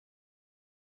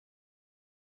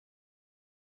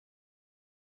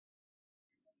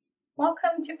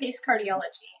Welcome to PACE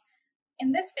Cardiology.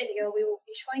 In this video, we will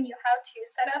be showing you how to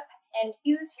set up and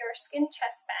use your SKIIN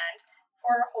Chest Band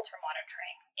for Holter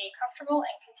monitoring, a comfortable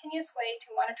and continuous way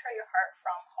to monitor your heart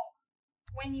from home.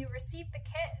 When you receive the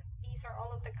kit, these are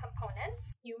all of the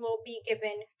components. You will be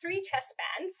given 3 chest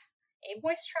bands, a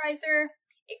moisturizer,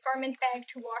 a garment bag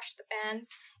to wash the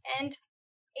bands, and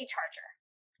a charger.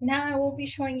 Now I will be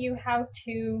showing you how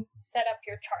to set up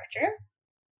your charger.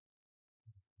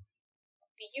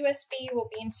 The USB will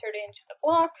be inserted into the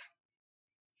block.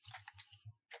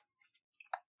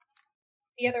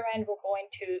 The other end will go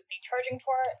into the charging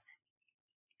port.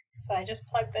 So I just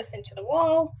plug this into the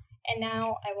wall, and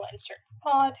now I will insert the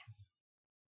pod.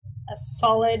 A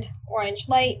solid orange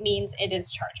light means it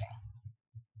is charging.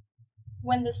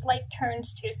 When this light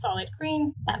turns to solid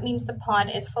green, that means the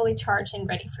pod is fully charged and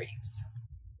ready for use.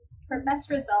 For best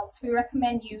results, we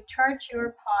recommend you charge your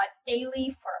pod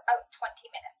daily for about 20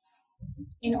 minutes.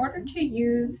 In order to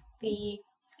use the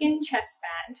SKIIN Chest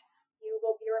Band, you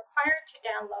will be required to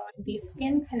download the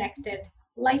SKIIN Connected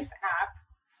Life app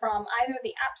from either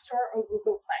the App Store or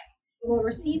Google Play. You will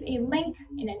receive a link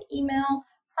in an email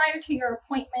prior to your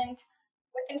appointment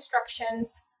with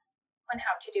instructions on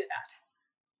how to do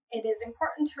that. It is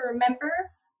important to remember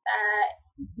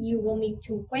that you will need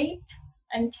to wait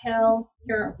until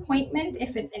your appointment,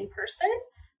 if it's in person,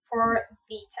 for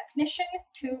the technician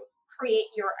to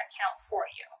create your account for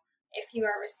you. If you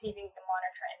are receiving the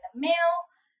monitor in the mail,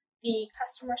 the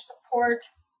customer support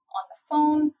on the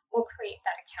phone will create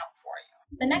that account for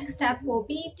you. The next step will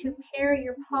be to pair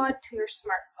your pod to your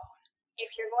smartphone.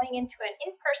 If you're going into an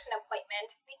in-person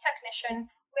appointment, the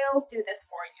technician will do this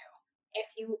for you.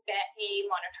 If you get a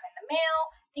monitor in the mail,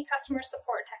 the customer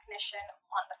support technician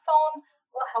on the phone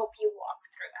will help you walk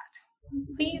through that.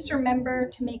 Please remember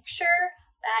to make sure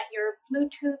that your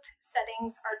Bluetooth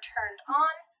settings are turned on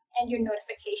and your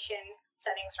notification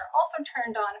settings are also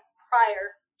turned on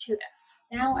prior to this.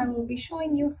 Now I will be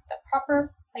showing you the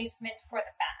proper placement for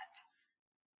the band.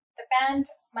 The band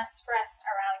must rest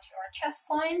around your chest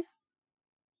line,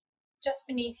 just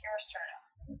beneath your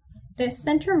sternum. The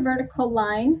center vertical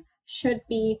line should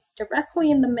be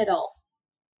directly in the middle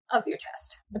of your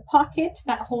chest. The pocket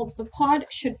that holds the pod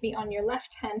should be on your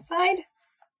left-hand side.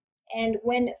 And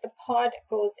when the pod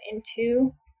goes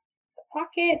into the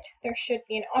pocket, there should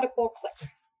be an audible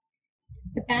click.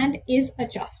 The band is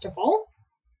adjustable,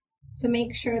 so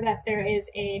make sure that there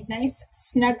is a nice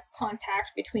snug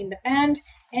contact between the band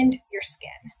and your skin.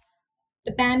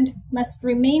 The band must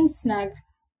remain snug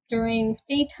during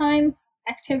daytime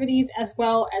activities as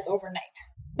well as overnight,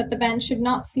 but the band should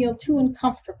not feel too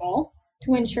uncomfortable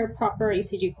to ensure proper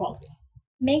ECG quality.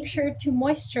 Make sure to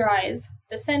moisturize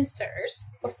the sensors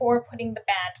before putting the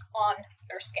band on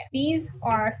your skin. These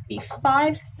are the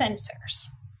 5 sensors.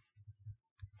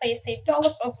 Place a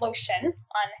dollop of lotion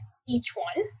on each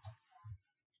one.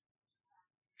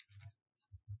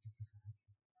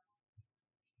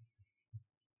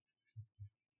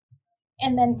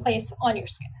 And then place on your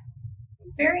skin.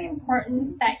 It's very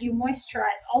important that you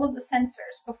moisturize all of the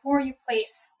sensors before you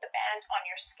place the band on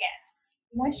your skin.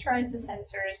 Moisturize the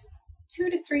sensors 2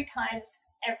 to 3 times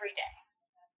every day.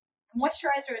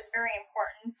 Moisturizer is very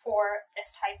important for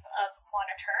this type of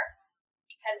monitor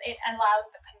because it allows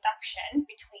the conduction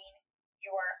between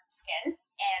your skin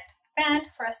and the band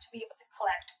for us to be able to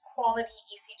collect quality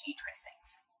ECG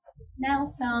tracings. Now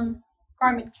some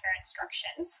garment care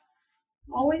instructions.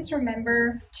 Always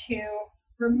remember to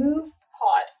remove the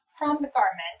pod from the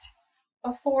garment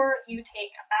before you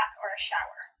take a bath or a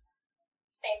shower.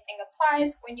 Same thing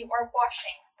applies when you are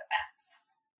washing the bands.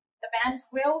 The bands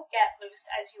will get loose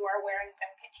as you are wearing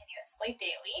them continuously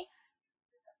daily,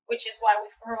 which is why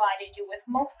we've provided you with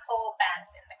multiple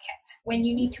bands in the kit. When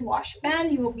you need to wash a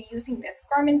band, you will be using this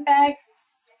garment bag.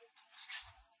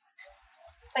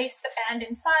 Place the band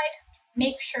inside.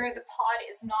 Make sure the pod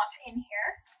is not in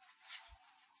here.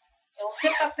 You'll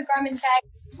zip up the garment bag,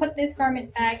 put this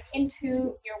garment bag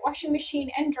into your washing machine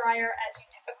and dryer as you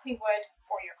typically would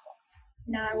for your clothes.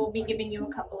 Now I will be giving you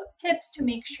a couple of tips to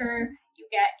make sure you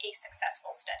get a successful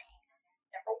study.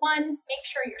 Number 1, make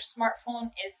sure your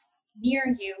smartphone is near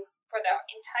you for the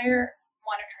entire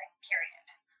monitoring period.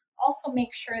 Also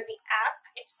make sure the app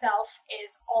itself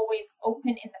is always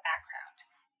open in the background.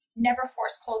 Never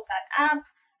force close that app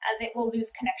as it will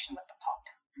lose connection with the pod.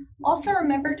 Also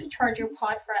remember to charge your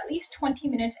pod for at least 20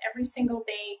 minutes every single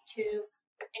day to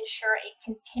ensure a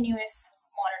continuous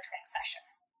monitoring session.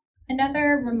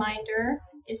 Another reminder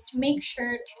is to make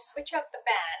sure to switch up the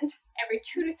band every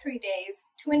 2 to 3 days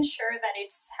to ensure that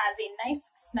it has a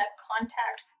nice snug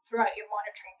contact throughout your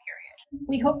monitoring period.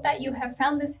 We hope that you have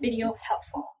found this video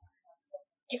helpful.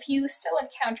 If you still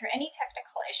encounter any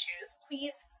technical issues,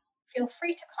 please feel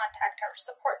free to contact our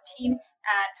support team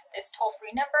at this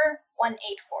toll-free number,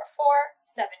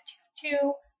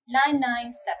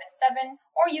 1-844-722-9977,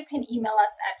 or you can email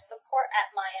us at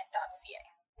support@lion.ca.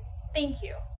 Thank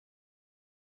you.